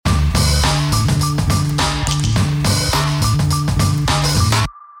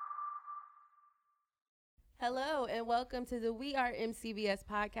Hello and welcome to the We Are MCBS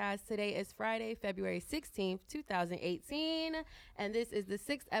podcast. Today is Friday, February 16th, 2018, and this is the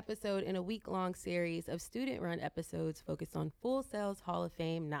sixth episode in a week-long series of student-run episodes focused on Full Sail's Hall of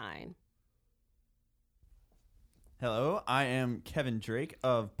Fame 9. Hello, I am Kevin Drake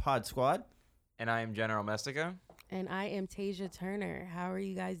of Pod Squad. And I am Gener Almestica. And I am Tashja Turner. How are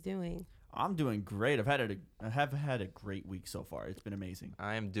you guys doing? I'm doing great. I have had a great week so far. It's been amazing.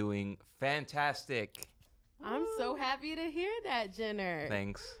 I am doing fantastic. I'm so happy to hear that, Gener.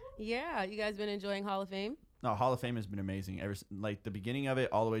 Thanks. Yeah, you guys been enjoying Hall of Fame? No, Hall of Fame has been amazing. Like the beginning of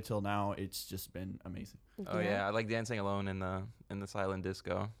it all the way till now, it's just been amazing. Oh yeah, I like dancing alone in the silent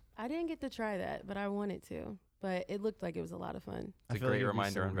disco. I didn't get to try that, but I wanted to. But it looked like it was a lot of fun. It's a great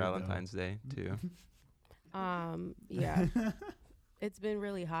reminder on Valentine's Day too. Yeah. It's been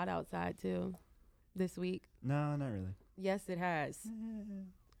really hot outside too this week. No, not really. Yes, it has.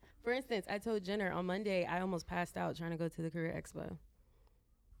 For instance, I told Gener on Monday I almost passed out trying to go to the Career Expo.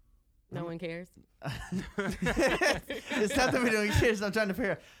 No one cares. It's not that we don't care. I'm trying to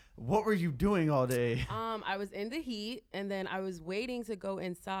figure out, what were you doing all day? I was in the heat, and then I was waiting to go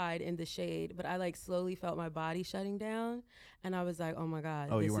inside in the shade, but I slowly felt my body shutting down, and I was like, oh my God.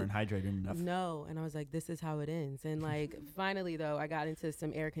 Oh, you weren't hydrated enough. No, and I was like, this is how it ends. And finally though, I got into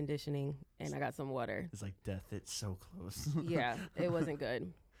some air conditioning and I got some water. It's like death. It's so close. Yeah, it wasn't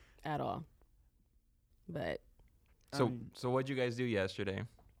good at all. But so what'd you guys do yesterday?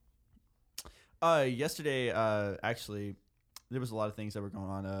 Yesterday, actually, there was a lot of things that were going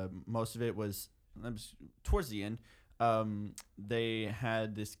on. Most of it was towards the end. They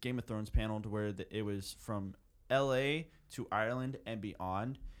had this Game of Thrones panel to where it was from LA to Ireland and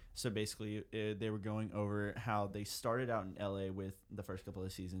beyond. So basically, they were going over how they started out in LA with the first couple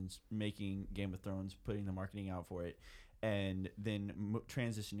of seasons, making Game of Thrones, putting the marketing out for it, and then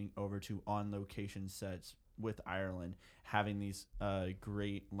transitioning over to on-location sets with Ireland, having these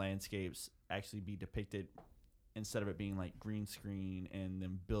great landscapes actually be depicted. Instead of it being like green screen and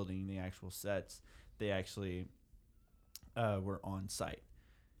them building the actual sets, they actually were on site.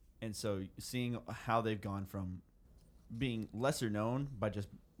 And so seeing how they've gone from being lesser known by just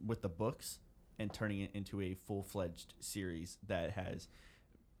with the books and turning it into a full-fledged series that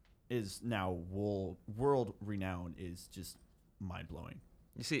is now world renowned is just mind-blowing.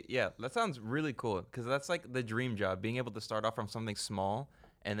 You see, yeah, that sounds really cool because that's like the dream job, being able to start off from something small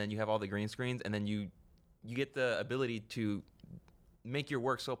and then you have all the green screens and then you get the ability to make your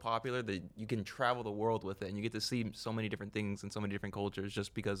work so popular that you can travel the world with it and you get to see so many different things and so many different cultures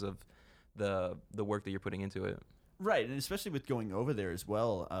just because of the work that you're putting into it. Right, and especially with going over there as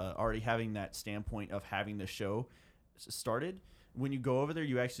well, already having that standpoint of having the show started. When you go over there,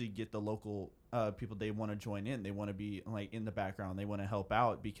 you actually get the local people. They want to join in. They want to be in the background. They want to help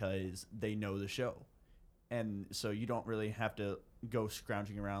out because they know the show. And so you don't really have to go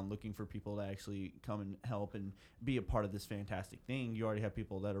scrounging around looking for people to actually come and help and be a part of this fantastic thing. You already have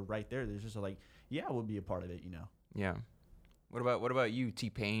people that are right there. There's just yeah, we'll be a part of it, Yeah. What about you,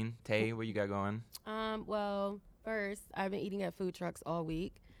 T-Pain, Tay? What you got going? Well, first, I've been eating at food trucks all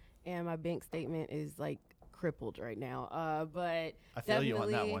week, and my bank statement is crippled right now. But I feel you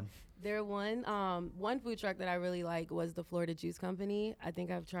on that one. One food truck that I really like was the Florida Juice Company. I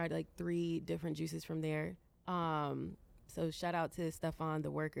think I've tried 3 different juices from there. So shout out to Stefan, the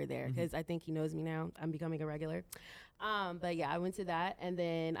worker there, because I think he knows me now. I'm becoming a regular. But yeah, I went to that, and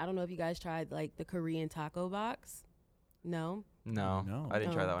then I don't know if you guys tried the Korean taco box. No, I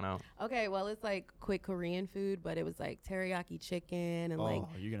didn't try that one out. Okay, well, it's quick Korean food, but it was teriyaki chicken and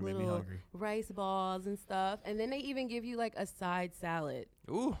you're gonna make me hungry. Rice balls and stuff, and then they even give you a side salad.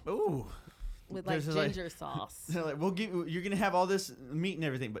 Ooh. With ginger sauce. You're gonna have all this meat and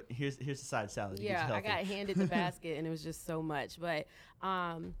everything, but here's the side salad. Yeah, I got handed the basket and it was just so much. But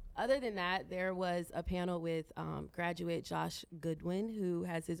other than that, there was a panel with graduate Josh Goodwin, who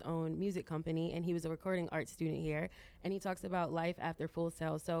has his own music company, and he was a recording arts student here, and he talks about life after Full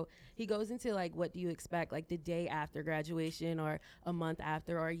Sail. So he goes into what do you expect, the day after graduation or a month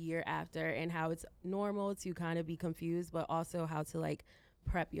after or a year after, and how it's normal to kind of be confused, but also how to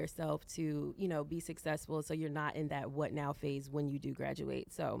prep yourself to, be successful so you're not in that what now phase when you do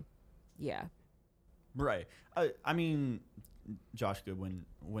graduate. So, yeah. Right. I mean, Josh Goodwin,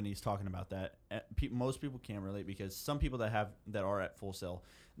 when he's talking about that, most people can't relate because some people that are at Full Sail,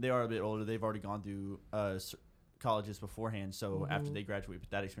 they are a bit older. They've already gone through colleges beforehand. So after they graduate with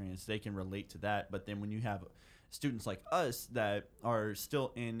that experience, they can relate to that. But then when you have students like us that are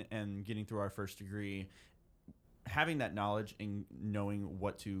still in and getting through our first degree, having that knowledge and knowing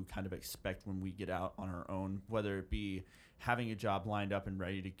what to kind of expect when we get out on our own, whether it be having a job lined up and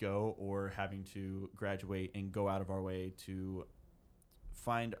ready to go or having to graduate and go out of our way to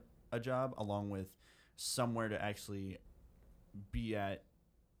find a job, along with somewhere to actually be at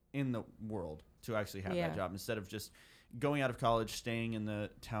in the world to actually have that job, instead of just going out of college, staying in the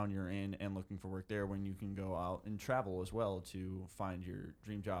town you're in and looking for work there, when you can go out and travel as well to find your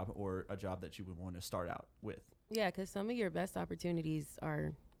dream job or a job that you would want to start out with. Yeah, because some of your best opportunities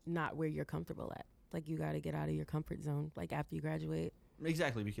are not where you're comfortable at. Like, you got to get out of your comfort zone, like, after you graduate.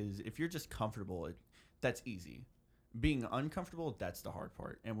 Exactly, because if you're just comfortable, that's easy. Being uncomfortable, that's the hard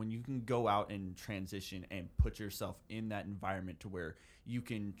part. And when you can go out and transition and put yourself in that environment to where you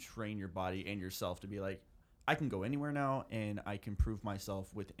can train your body and yourself to be like, I can go anywhere now and I can prove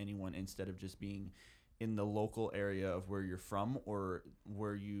myself with anyone, instead of just being in the local area of where you're from or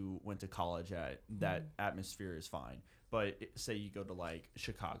where you went to college at. That atmosphere is fine. But say you go to like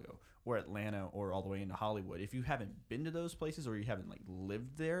Chicago or Atlanta or all the way into Hollywood, if you haven't been to those places or you haven't like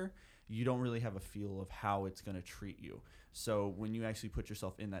lived there, you don't really have a feel of how it's going to treat you. So when you actually put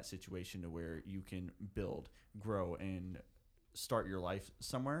yourself in that situation to where you can build, grow, and start your life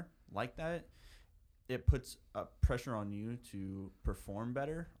somewhere like that, it puts pressure on you to perform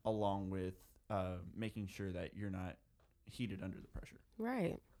better, along with making sure that you're not heated under the pressure.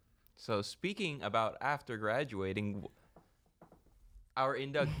 Right. So speaking about after graduating, our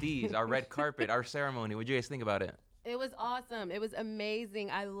inductees, our red carpet, our ceremony, what do you guys think about it? It was awesome. It was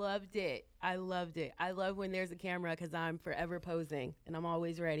amazing. I loved it. I love when there's a camera, because I'm forever posing and I'm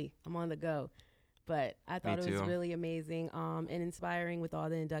always ready. I'm on the go. But I thought it was really amazing and inspiring with all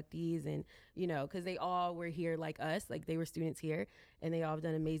the inductees, and, you know, because they all were here like us, like they were students here, and they all have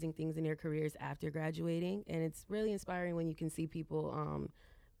done amazing things in their careers after graduating. And it's really inspiring when you can see people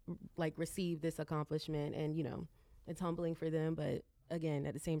like receive this accomplishment, and, you know, it's humbling for them, but again,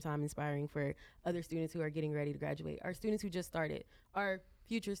 at the same time, inspiring for other students who are getting ready to graduate, our students who just started, our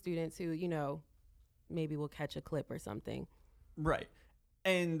future students who, you know, maybe will catch a clip or something. Right.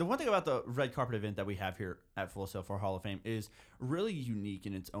 And the one thing about the red carpet event that we have here at Full Sail for Hall of Fame is really unique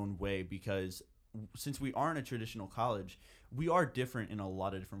in its own way, because since we aren't a traditional college, we are different in a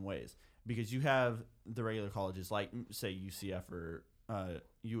lot of different ways, because you have the regular colleges like, say, UCF or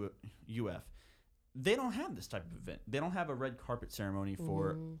UF. They don't have this type of event. They don't have a red carpet ceremony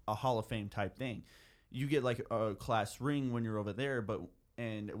for a Hall of Fame type thing. You get like a class ring when you're over there,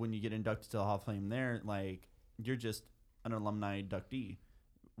 and when you get inducted to the Hall of Fame there, like, you're just an alumni inductee.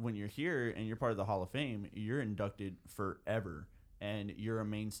 When you're here and you're part of the Hall of Fame, you're inducted forever, and you're a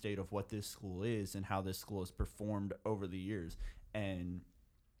mainstay of what this school is and how this school has performed over the years. And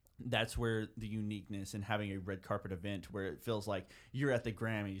that's where the uniqueness in having a red carpet event, where it feels like you're at the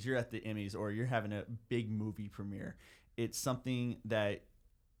Grammys, you're at the Emmys, or you're having a big movie premiere. It's something that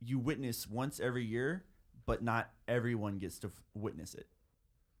you witness once every year, but not everyone gets to witness it.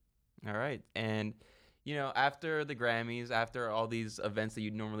 All right. And, you know, after the Grammys, after all these events that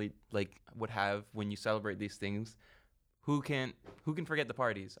you normally like would have when you celebrate these things, who can forget the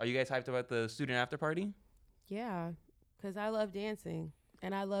parties? Are you guys hyped about the student after party? Yeah, because I love dancing.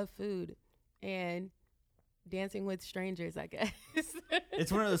 And I love food and dancing with strangers, I guess.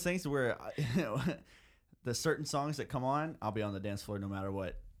 It's one of those things where, the certain songs that come on, I'll be on the dance floor no matter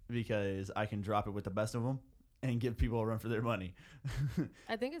what, because I can drop it with the best of them and give people a run for their money.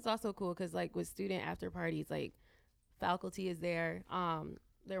 I think it's also cool because, like, with student after parties, like, faculty is there.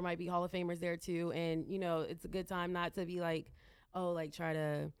 There might be Hall of Famers there too. And, you know, it's a good time not to be like, oh, like, try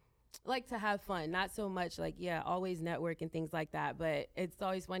to have fun, not so much like, always network and things like that, but it's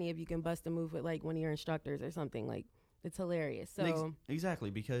always funny if you can bust a move with like one of your instructors or something. Like, it's hilarious. So exactly,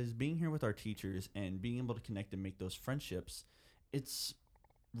 because being here with our teachers and being able to connect and make those friendships, it's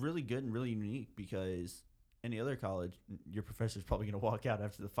really good and really unique, because any other college, your professor's probably going to walk out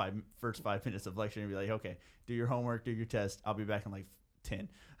after the first 5 minutes of lecture and be like, okay, do your homework, do your test, I'll be back in like 10.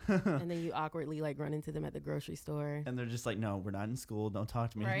 And then you awkwardly like run into them at the grocery store, and they're just like, no, we're not in school, don't talk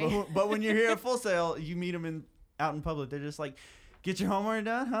to me. Right? But when you're here at Full Sail, you meet them out in public, they're just like, get your homework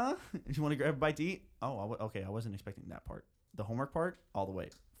done, huh? If you want to grab a bite to eat, okay, I wasn't expecting that part. The homework part, all the way.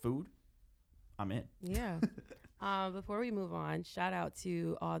 Food, I'm in. Yeah. Before we move on, shout out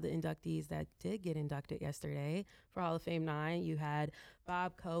to all the inductees that did get inducted yesterday for Hall of Fame 9. You had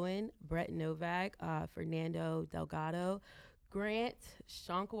Bob Cohen, Brett Novak, Fernando Delgado, Grant,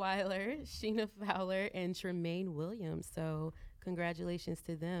 Shonkweiler, Sheena Fowler, and Tremaine Williams. So congratulations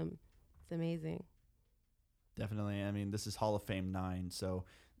to them. It's amazing. Definitely. I mean, this is Hall of Fame 9. So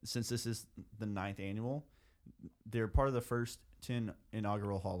since this is the 9th annual, they're part of the first 10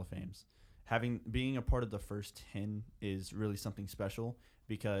 inaugural Hall of Fames. being a part of the first 10 is really something special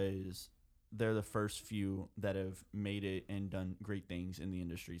because they're the first few that have made it and done great things in the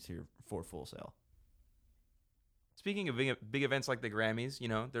industries here for Full Sail. Speaking of big events like the Grammys,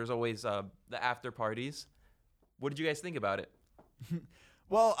 there's always the after parties. What did you guys think about it?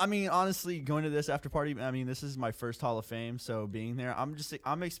 Well, I mean, honestly, going to this after party, I mean, this is my first Hall of Fame, so being there,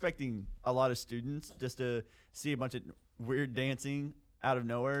 I'm expecting a lot of students just to see a bunch of weird dancing out of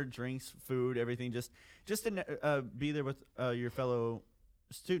nowhere, drinks, food, everything, just to be there with your fellow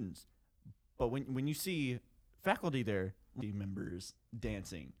students. But when you see faculty there, members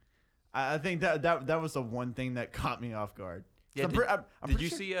dancing, I think that was the one thing that caught me off guard. Yeah, I'm did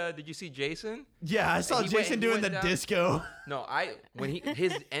you see Jason? Yeah, I saw Jason doing the disco. No,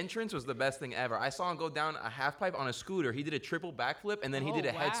 his entrance was the best thing ever. I saw him go down a half pipe on a scooter. He did a triple backflip and then he did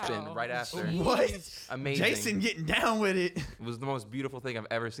a head spin right after. What? Amazing. Jason getting down with it. It was the most beautiful thing I've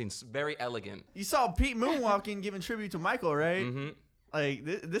ever seen. Very elegant. You saw Pete moonwalking, giving tribute to Michael, right? Mm-hmm. Like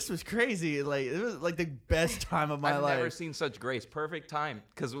this was crazy. Like it was like the best time of my life. I've never seen such grace. Perfect time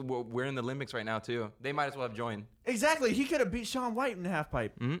because we're in the Olympics right now too. They might as well have joined. Exactly. He could have beat Shaun White in the half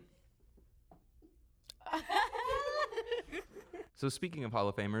pipe. Mm-hmm. So speaking of Hall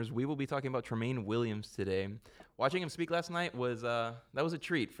of Famers, we will be talking about Tremaine Williams today. Watching him speak last night was a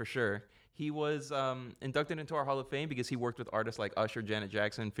treat for sure. He was inducted into our Hall of Fame because he worked with artists like Usher, Janet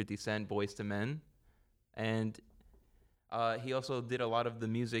Jackson, 50 Cent, Boyz II Men, and he also did a lot of the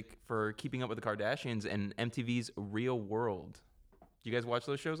music for Keeping Up with the Kardashians and MTV's Real World. Do you guys watch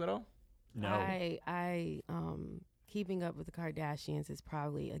those shows at all? No. I Keeping Up with the Kardashians is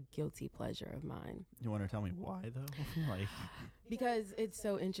probably a guilty pleasure of mine. You want to tell me why though? Because it's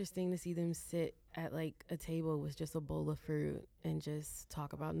so interesting to see them sit at like a table with just a bowl of fruit and just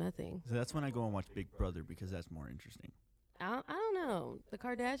talk about nothing. So that's when I go and watch Big Brother because that's more interesting. I don't know. The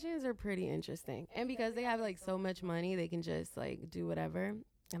Kardashians are pretty interesting. And because they have like so much money, they can just like do whatever.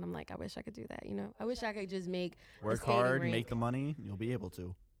 And I'm like, I wish I could do that, I wish I could just work hard, make the money, you'll be able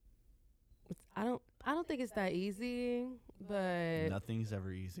to. I don't think it's that easy, but nothing's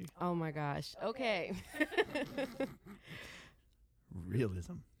ever easy. Oh my gosh. Okay.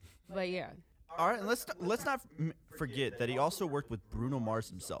 Realism. But yeah. All right, and let's not forget that he also worked with Bruno Mars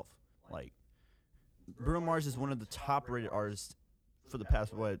himself. Like Bruno Mars is one of the top-rated artists for the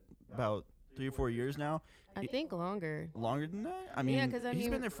past, about 3 or 4 years now? I think longer. Longer than that? I mean, he's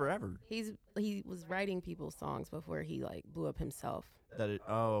been there forever. He was writing people's songs before he, like, blew up himself.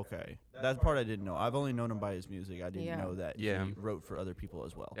 Okay. That part I didn't know. I've only known him by his music. I didn't know that he wrote for other people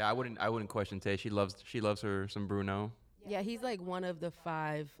as well. Yeah, I wouldn't question Tay. She loves her some Bruno. Yeah, he's, like, one of the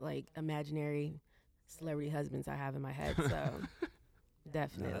 5, like, imaginary celebrity husbands I have in my head, so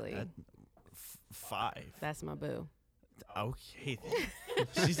definitely. 5. That's my boo. Okay, then.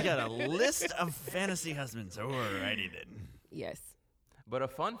 She's got a list of fantasy husbands. Alrighty then. Yes. But a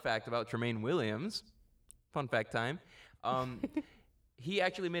fun fact about Tremaine Williams, fun fact time, he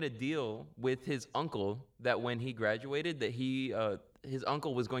actually made a deal with his uncle that when he graduated, that his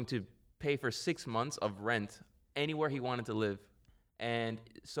uncle was going to pay for 6 months of rent anywhere he wanted to live. And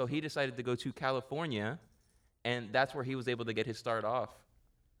so he decided to go to California, and that's where he was able to get his start off.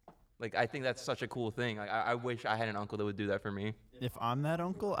 Like, I think that's such a cool thing. Like, I wish I had an uncle that would do that for me. If I'm that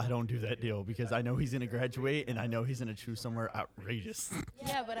uncle, I don't do that deal because I know he's going to graduate and I know he's going to choose somewhere outrageous.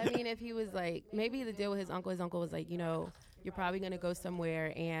 Yeah, but I mean, if he was like, maybe the deal with his uncle was like, you're probably going to go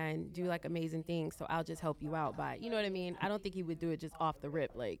somewhere and do like amazing things, so I'll just help you out by, you know what I mean? I don't think he would do it just off the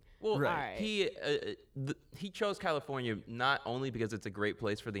rip. Like, well, right. All right. He chose California not only because it's a great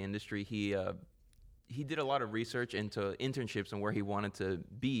place for the industry. He did a lot of research into internships and where he wanted to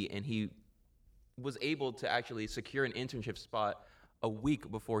be, and he was able to actually secure an internship spot a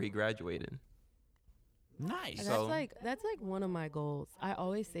week before he graduated. Nice. So, that's like one of my goals. I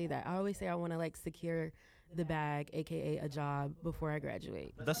always say that. I always say I want to like secure the bag, aka a job, before I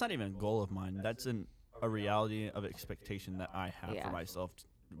graduate. But that's not even a goal of mine. That's a reality of expectation that I have for myself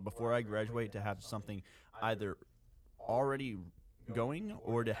before I graduate, to have something either already going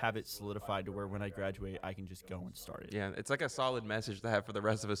or to have it solidified to where when I graduate I can just go and start it. Yeah, it's like a solid message to have for the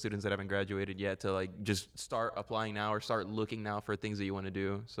rest of us students that haven't graduated yet, to like just start applying now or start looking now for things that you want to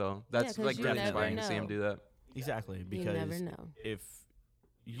do. So that's like really inspiring to see him do that. Exactly, because you never know. If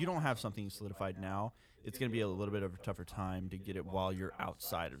you don't have something solidified now, it's going to be a little bit of a tougher time to get it while you're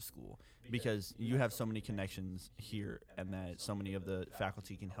outside of school, because you have so many connections here and that so many of the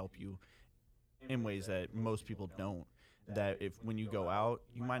faculty can help you in ways that most people don't. That if when you go out,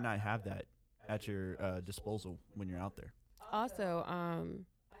 you might not have that at your disposal when you're out there. Also,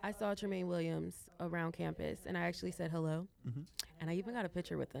 I saw Tremaine Williams around campus, and I actually said hello, and I even got a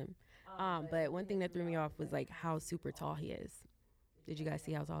picture with him. But one thing that threw me off was like how super tall he is. Did you guys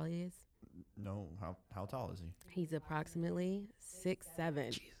see how tall he is? No, how tall is he? He's approximately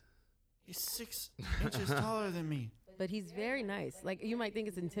 6'7". He's 6 inches taller than me. But he's very nice. Like, you might think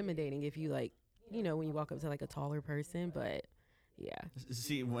it's intimidating if you, like, you know, when you walk up to, like, a taller person, but, yeah.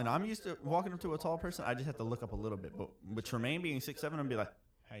 See, when I'm used to walking up to a tall person, I just have to look up a little bit. But with Tremaine being 6'7", I'm going to be like,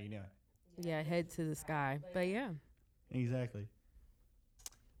 how you doing? Yeah, head to the sky. But, yeah. Exactly.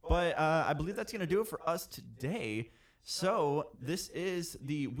 But I believe that's going to do it for us today. So this is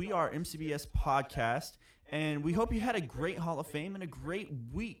the We Are MCBS podcast, and we hope you had a great Hall of Fame and a great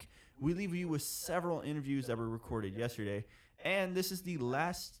week. We leave you with several interviews that were recorded yesterday, and this is the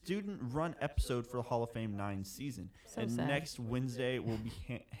last student-run episode for the Hall of Fame 9 season. So and sad. Next Wednesday, we'll be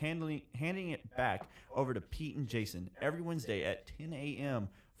handing it back over to Pete and Jason every Wednesday at 10 a.m.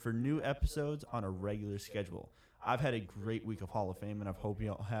 for new episodes on a regular schedule. I've had a great week of Hall of Fame, and I hope you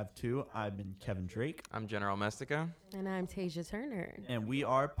all have too. I've been Kevin Drake. I'm Gener Almestica. And I'm Tashja Turner. And we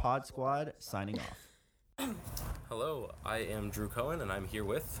are Pod Squad signing off. Hello, I am Drew Cohen, and I'm here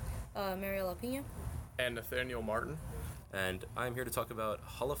with... Mariela Pina. And Nathaniel Martin. And I'm here to talk about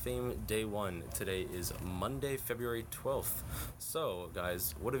Hall of Fame Day 1. Today is Monday, February 12th. So,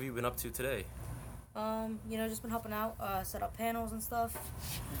 guys, what have you been up to today? Just been helping out, set up panels and stuff.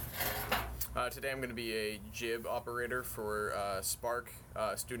 Today I'm going to be a jib operator for Spark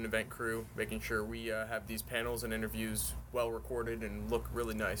student event crew, making sure we have these panels and interviews well recorded and look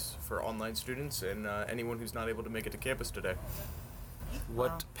really nice for online students and anyone who's not able to make it to campus today.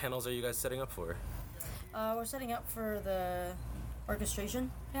 What panels are you guys setting up for? We're setting up for the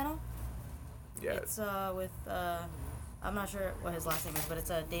orchestration panel. Yeah. It's with, I'm not sure what his last name is, but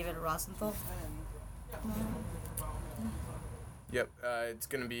it's David Rosenthal. Yep, it's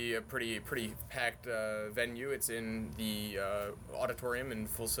going to be a pretty packed venue. It's in the auditorium in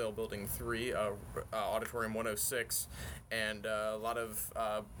Full Sail Building 3, Auditorium 106, and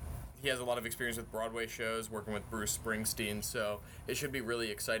he has a lot of experience with Broadway shows, working with Bruce Springsteen, so it should be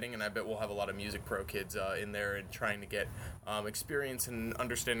really exciting, and I bet we'll have a lot of Music Pro kids in there and trying to get experience and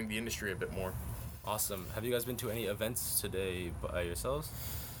understanding the industry a bit more. Awesome. Have you guys been to any events today by yourselves?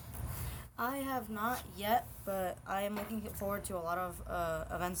 I have not yet, but I am looking forward to a lot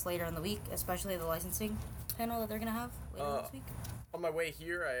of events later in the week, especially the licensing panel that they're going to have later this week. On my way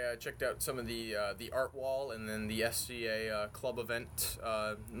here, I checked out some of the art wall and then the SCA club event.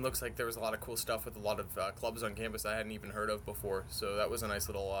 It looks like there was a lot of cool stuff with a lot of clubs on campus I hadn't even heard of before, so that was a nice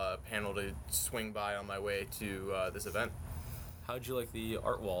little panel to swing by on my way to this event. How'd you like the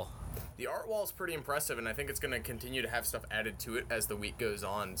art wall? The art wall is pretty impressive, and I think it's going to continue to have stuff added to it as the week goes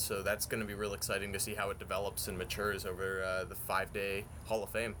on, so that's going to be real exciting to see how it develops and matures over the 5-day Hall of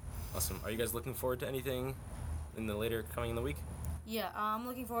Fame. Awesome. Are you guys looking forward to anything in the later coming in the week? Yeah, I'm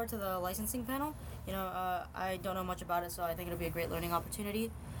looking forward to the licensing panel. I don't know much about it, so I think it'll be a great learning opportunity.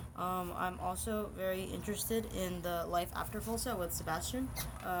 I'm also very interested in the life after Full Sail with Sebastian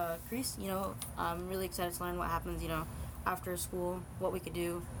Kreese. I'm really excited to learn what happens, after school, what we could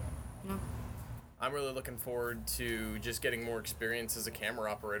do, I'm really looking forward to just getting more experience as a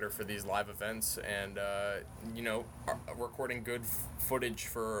camera operator for these live events and, recording good footage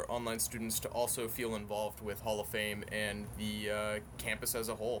for online students to also feel involved with Hall of Fame and the campus as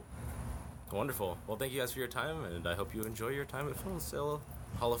a whole. Wonderful. Well, thank you guys for your time, and I hope you enjoy your time at Full Sail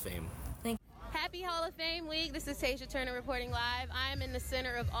Hall of Fame. Happy Hall of Fame week. This is Tashja Turner reporting live. I am in the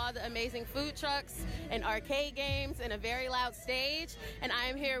center of all the amazing food trucks and arcade games and a very loud stage. And I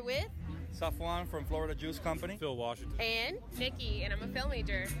am here with Safwan from Florida Juice Company. Phil Washington. and Nikki, and I'm a film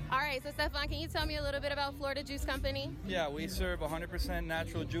major. all right, so Stefan, can you tell me a little bit about Florida Juice Company? Yeah, we serve 100%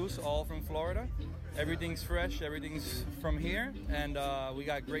 natural juice, all from Florida. Everything's fresh, everything's from here, and we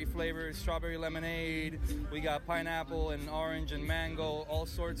got great flavors, strawberry lemonade, we got pineapple and orange and mango, all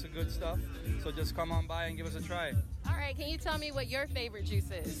sorts of good stuff. So just come on by and give us a try. All right, can you tell me what your favorite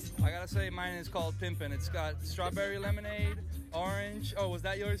juice is? I gotta say mine is called Pimpin'. It's got strawberry lemonade, orange. Oh, was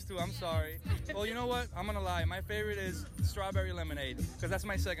that yours too? I'm sorry. Well, you know what? I'm gonna lie. My favorite is strawberry lemonade, because that's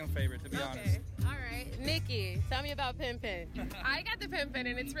my second favorite, to be honest. All right, Nikki, tell me about Pimpin'. I got the Pimpin',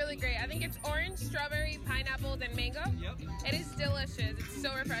 and it's really great. I think it's orange, strawberry, pineapple, and mango. Yep. It is delicious. It's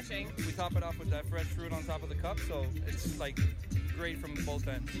so refreshing. We top it off with that fresh fruit on top of the cup, so it's like great from both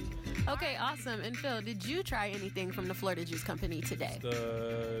ends. Okay, awesome. And Phil, did you try anything from the Florida Juice Company today?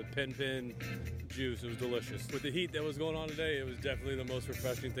 The Pin juice, it was delicious. With the heat that was going on today, it was definitely the most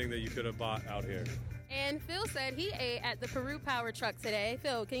refreshing thing that you could have bought out here. And Phil said he ate at the Peru Power Truck today.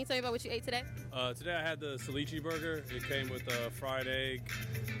 Phil, can you tell me about what you ate today? Today I had the ceviche burger. It came with a fried egg,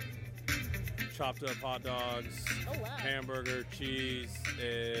 chopped up hot dogs, Oh, wow. hamburger, cheese,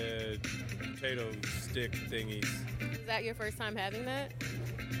 and potato stick thingies. Is that your first time having that?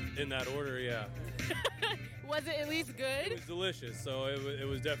 In that order, yeah. Was it at least It good? was delicious, so it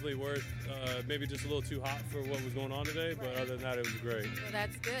was definitely worth, maybe just a little too hot for what was going on today, but other than that, it was great. Well,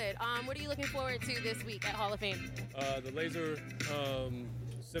 that's good. What are you looking forward to this week at Hall of Fame? The laser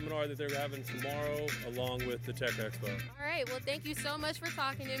seminar that they're having tomorrow, along with the Tech Expo. All right. Well, thank you so much for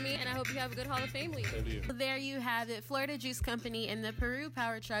talking to me, and I hope you have a good Hall of Fame week. Thank you. There you have it. Florida Juice Company and the Peru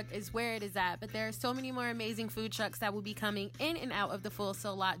Power Truck is where it is at, but there are so many more amazing food trucks that will be coming in and out of the Full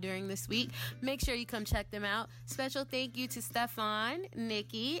Sail lot during this week. Make sure you come check them out. Special thank you to Stefan,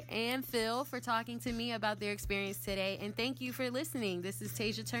 Nikki, and Phil for talking to me about their experience today, and thank you for listening. This is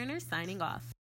Tashja Turner signing off.